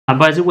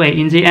By the way,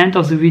 in the end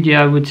of the video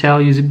I will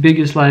tell you the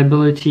biggest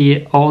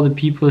liability. All the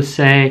people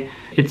say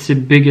it's the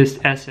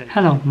biggest asset.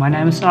 Hello, my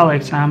name is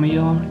Alex, I'm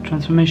your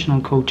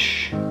transformational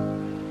coach.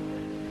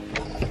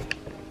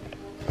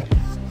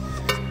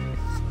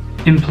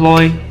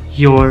 Employ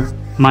your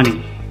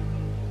money.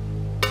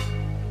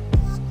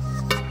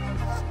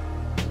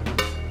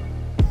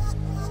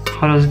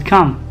 How does it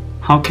come?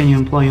 How can you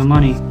employ your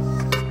money?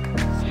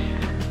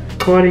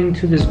 According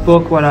to this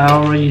book, what I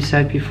already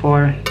said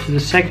before, to the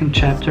second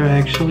chapter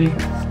actually,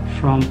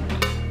 from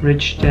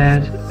Rich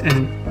Dad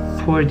and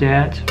Poor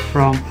Dad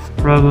from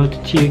Robert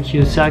T.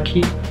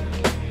 Kiyosaki,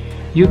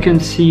 you can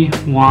see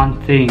one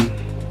thing,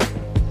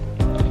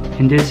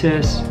 and this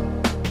is: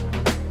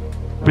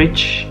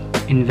 rich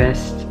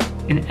invest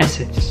in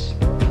assets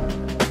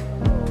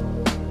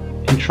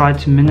and try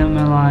to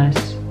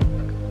minimize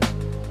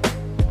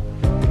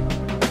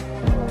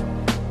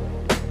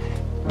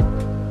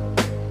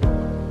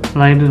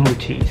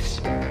liabilities.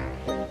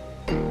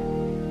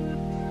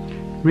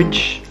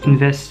 Rich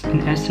invest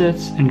in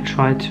assets and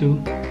try to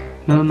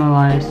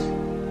minimize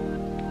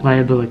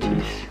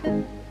liabilities.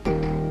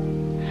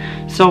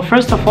 So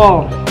first of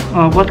all,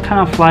 what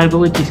kind of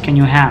liabilities can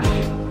you have?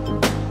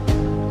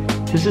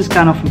 This is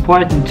kind of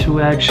important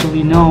to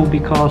actually know,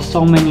 because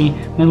so many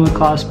middle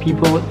class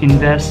people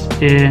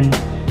invest in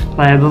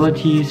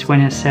liabilities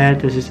when I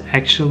said this is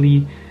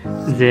actually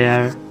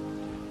their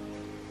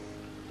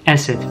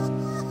asset.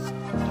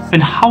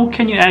 And how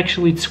can you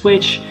actually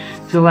switch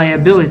the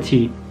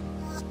liability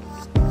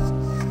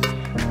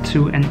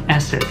to an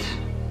asset?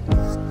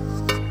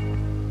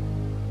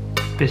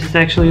 This is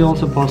actually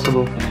also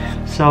possible.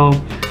 So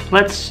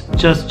let's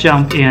just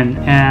jump in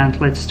and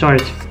let's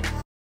start.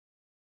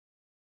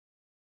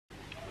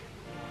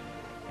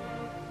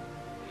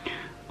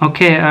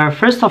 Okay,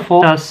 first of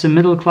all, does the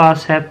middle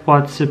class have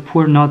what the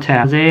poor not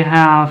have? They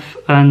have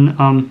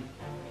an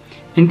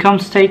income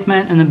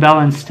statement and a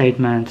balance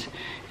statement.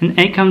 An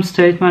income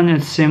statement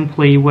is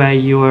simply where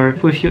you're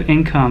with your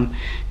income.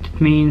 It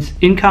means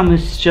income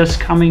is just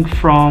coming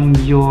from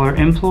your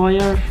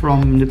employer,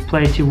 from the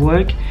place you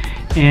work,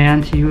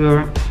 and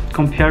you're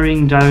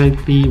comparing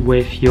directly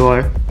with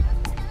your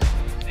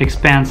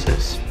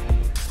expenses.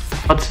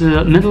 What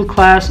the middle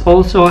class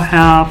also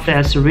have,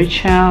 as the rich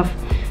have,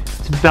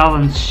 the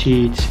balance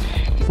sheet,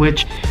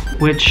 which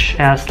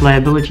has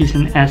liabilities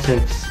and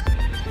assets.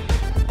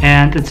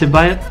 And it's a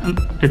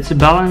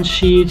balance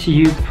sheet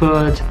you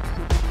put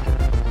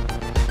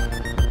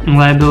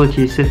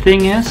liabilities. The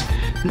thing is,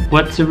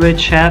 what the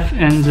rich have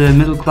and the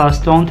middle class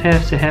don't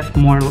have, they have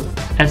more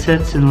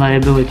assets and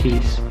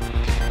liabilities.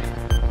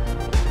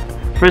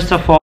 First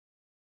of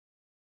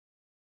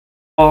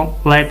all,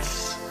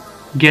 let's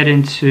get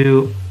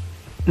into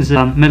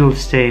the middle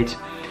state.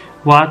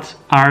 What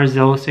are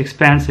those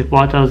expenses?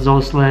 What are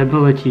those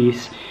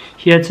liabilities?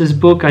 Here at this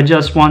book, I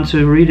just want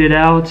to read it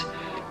out.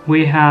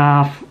 We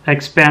have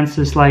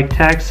expenses like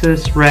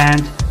taxes,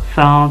 rent,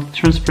 food,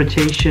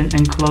 transportation,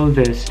 and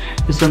clothes.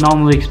 These are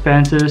normal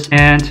expenses.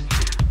 And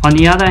on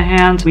the other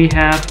hand, we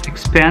have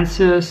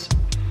expenses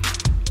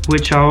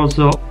which are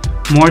also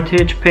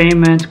mortgage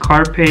payment,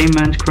 car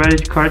payment,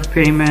 credit card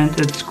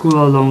payment, and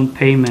school loan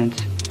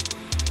payment.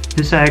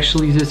 These are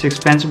actually this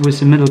expense which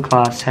the middle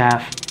class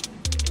have.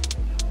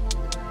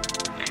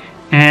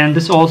 And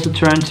this also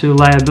turns to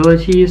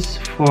liabilities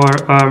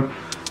for our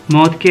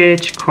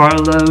mortgage, car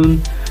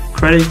loan,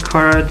 credit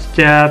card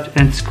debt,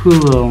 and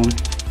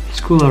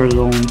schooler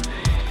loan.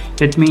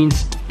 It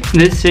means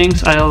these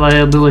things are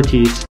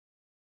liabilities.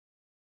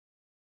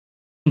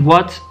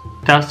 What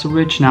does the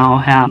rich now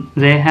have?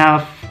 They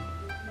have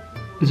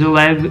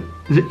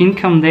the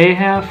income they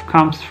have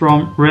comes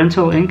from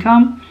rental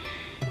income,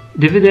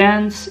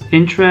 dividends,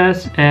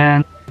 interest,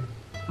 and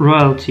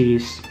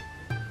royalties.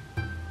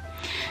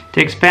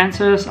 The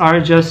expenses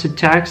are just the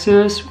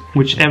taxes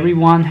which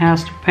everyone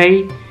has to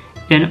pay,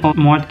 and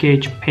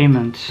mortgage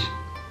payment.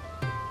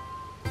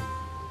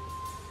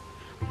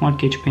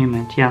 Mortgage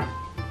payment, yeah.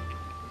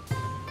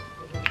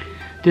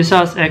 These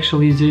are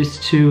actually these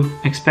two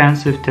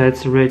expenses that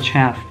the rich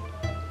have.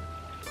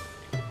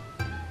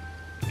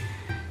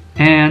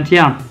 And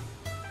yeah.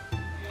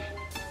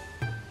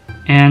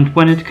 And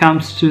when it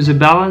comes to the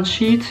balance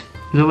sheet,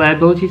 the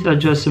liabilities are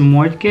just a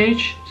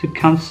mortgage,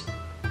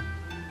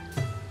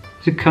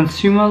 the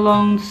consumer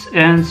loans,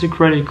 and the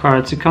credit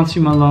cards. The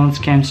consumer loans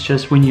comes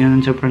just when you're an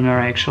entrepreneur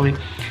actually.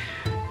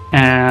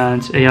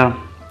 And yeah,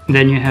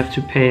 then you have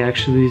to pay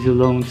actually the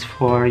loans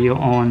for your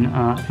own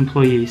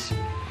employees.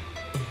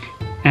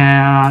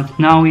 And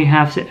now we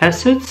have the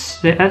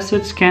assets. The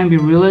assets can be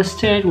real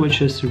estate,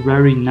 which is a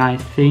very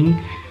nice thing,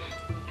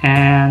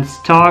 and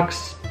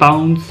stocks,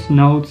 bonds,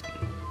 notes,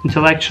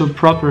 intellectual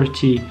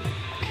property.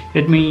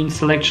 It means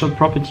intellectual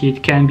property.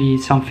 It can be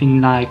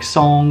something like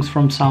songs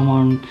from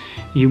someone.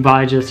 You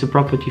buy just a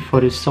property for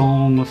the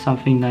song or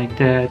something like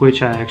that,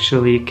 which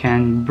actually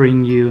can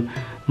bring you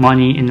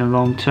money in the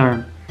long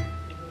term.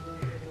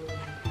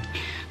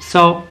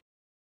 So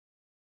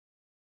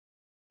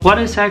what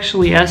is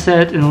actually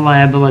asset and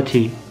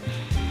liability?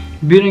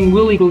 Being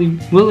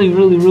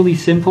really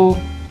simple,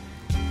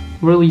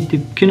 really the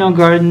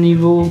kindergarten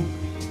level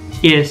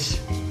is,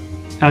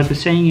 the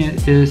saying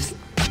is,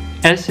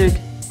 asset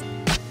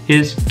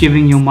is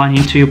giving you money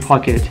into your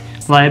pocket,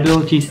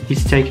 liabilities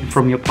is taken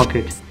from your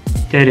pocket.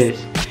 That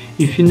is,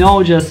 if you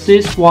know just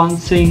this one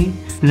thing,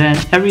 then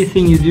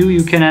everything you do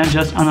you can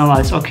just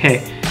analyze,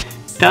 okay,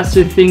 does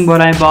the thing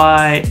what I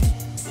buy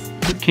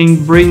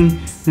can bring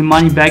the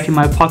money back in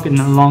my pocket in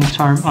the long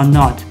term or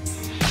not.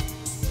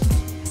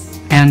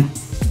 And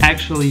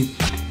actually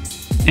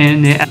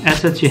in the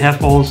assets you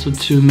have also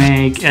to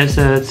make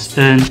assets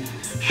in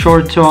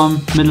short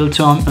term, middle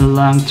term and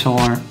long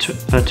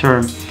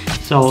term.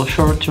 So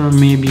short term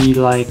maybe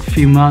like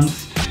few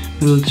months,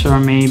 middle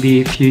term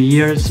maybe a few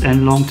years,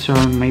 and long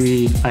term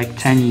maybe like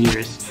 10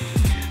 years.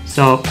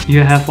 So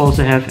you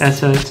also have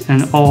assets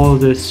in all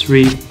the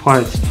three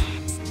parts.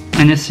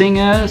 And the thing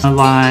is,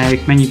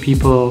 like many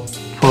people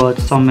put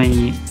so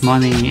many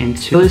money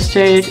into real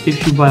estate.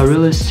 If you buy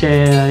real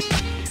estate,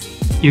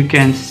 you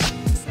can,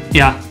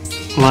 yeah,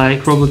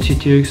 like Robert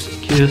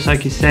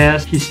Kiyosaki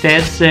says, he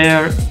stays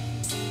there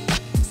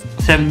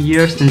 7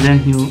 years and then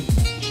he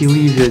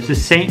leaves it. The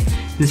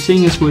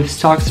thing is with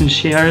stocks and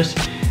shares.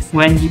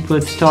 When he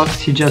puts stocks,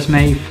 he just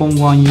made for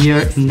 1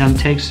 year and then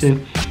takes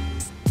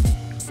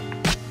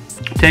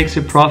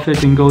a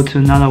profit and go to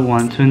another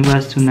one to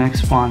invest to the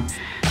next one.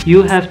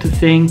 You have to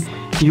think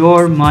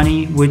your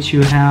money which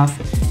you have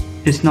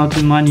is not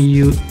the money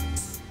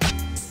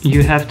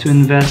you have to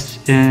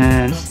invest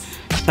in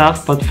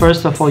stuff, but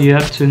first of all you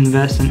have to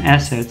invest in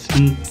assets,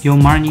 and your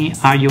money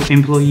are your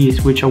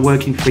employees which are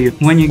working for you.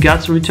 When you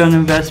got the return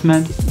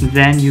investment,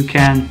 then you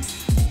can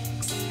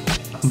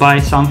buy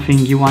something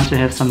you want to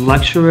have, some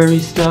luxury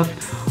stuff,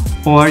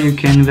 or you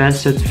can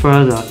invest it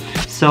further.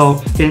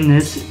 So in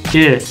this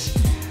is,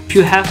 if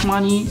you have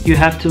money, you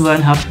have to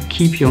learn how to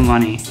keep your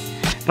money.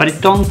 But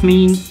it don't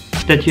mean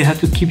that you have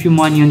to keep your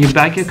money on your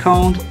bank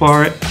account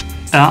or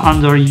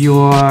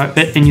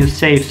in your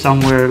safe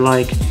somewhere,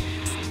 like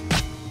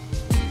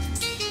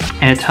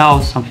at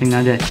house, something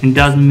like that. It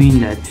doesn't mean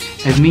that.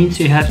 It means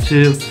you have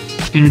to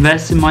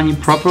invest the money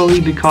properly,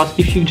 because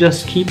if you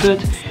just keep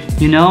it,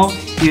 you know,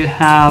 you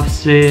have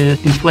the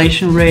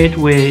inflation rate,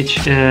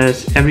 which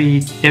is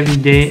every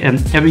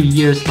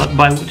year is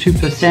by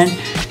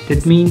 2%.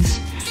 That means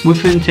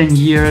within 10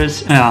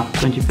 years,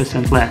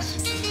 20% less.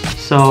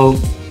 So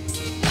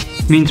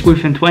means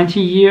within 20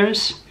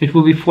 years it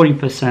will be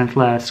 40%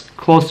 less,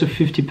 close to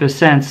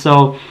 50%.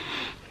 So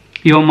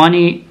your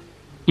money,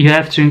 you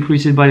have to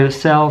increase it by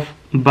yourself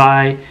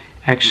by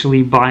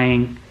actually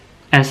buying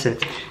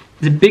assets.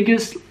 The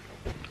biggest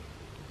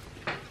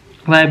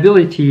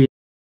liability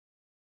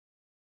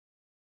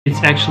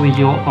is actually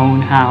your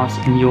own house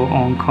and your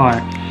own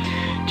car.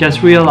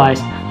 Just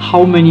realize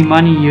how many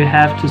money you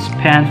have to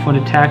spend for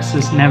the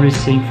taxes and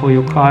everything for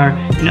your car,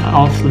 and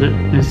also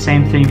the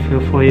same thing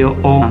for your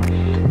own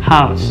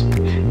house.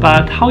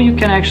 But how you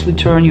can actually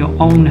turn your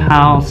own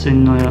house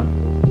into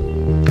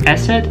an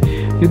asset?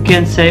 You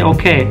can say,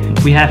 okay,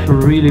 we have a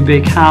really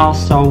big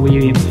house, so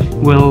we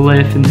will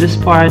live in this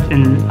part,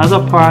 and in the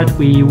other part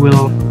we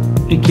will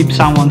keep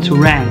someone to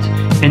rent.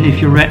 And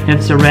if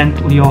it's a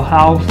rent your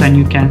house, then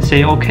you can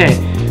say, okay,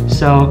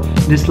 so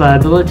this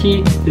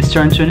liability is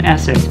turned to an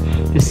asset.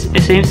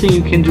 The same thing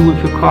you can do with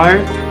a car,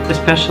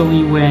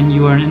 especially when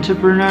you are an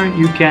entrepreneur.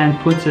 You can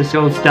put the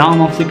sales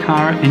down of the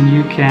car and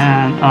you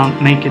can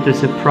make it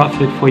as a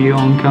profit for your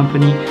own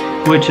company,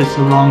 which is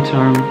a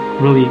long-term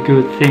really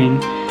good thing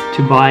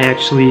to buy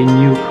actually a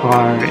new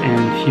car in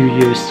a few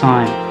years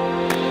time.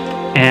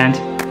 And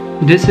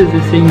this is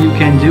the thing you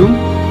can do.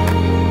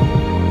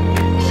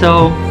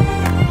 So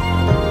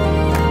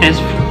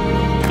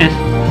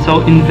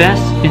so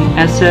invest in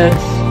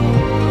assets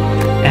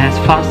as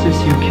fast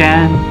as you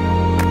can,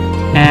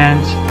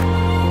 and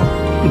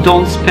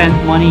don't spend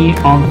money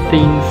on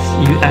things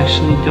you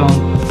actually don't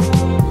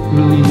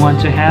really want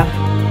to have.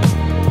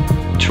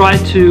 Try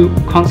to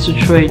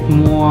concentrate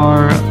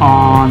more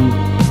on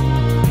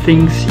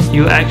things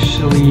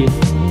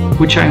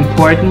which are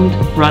important,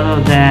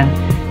 rather than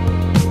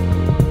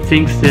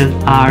things that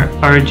are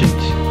urgent.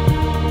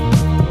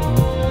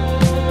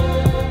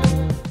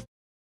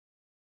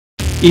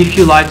 If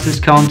you like this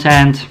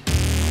content,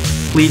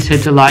 please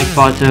hit the like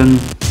button.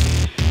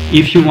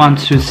 If you want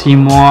to see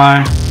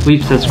more,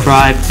 please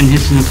subscribe and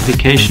hit the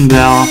notification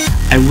bell.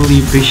 I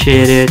really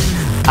appreciate it.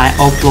 I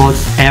upload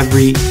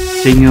every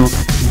single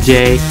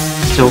day,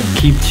 so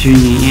keep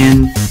tuning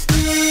in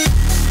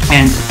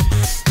and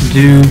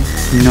do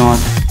not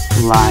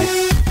lie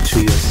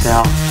to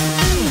yourself.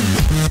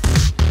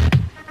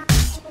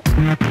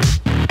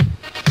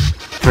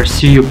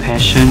 Pursue your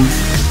passion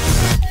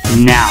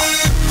now.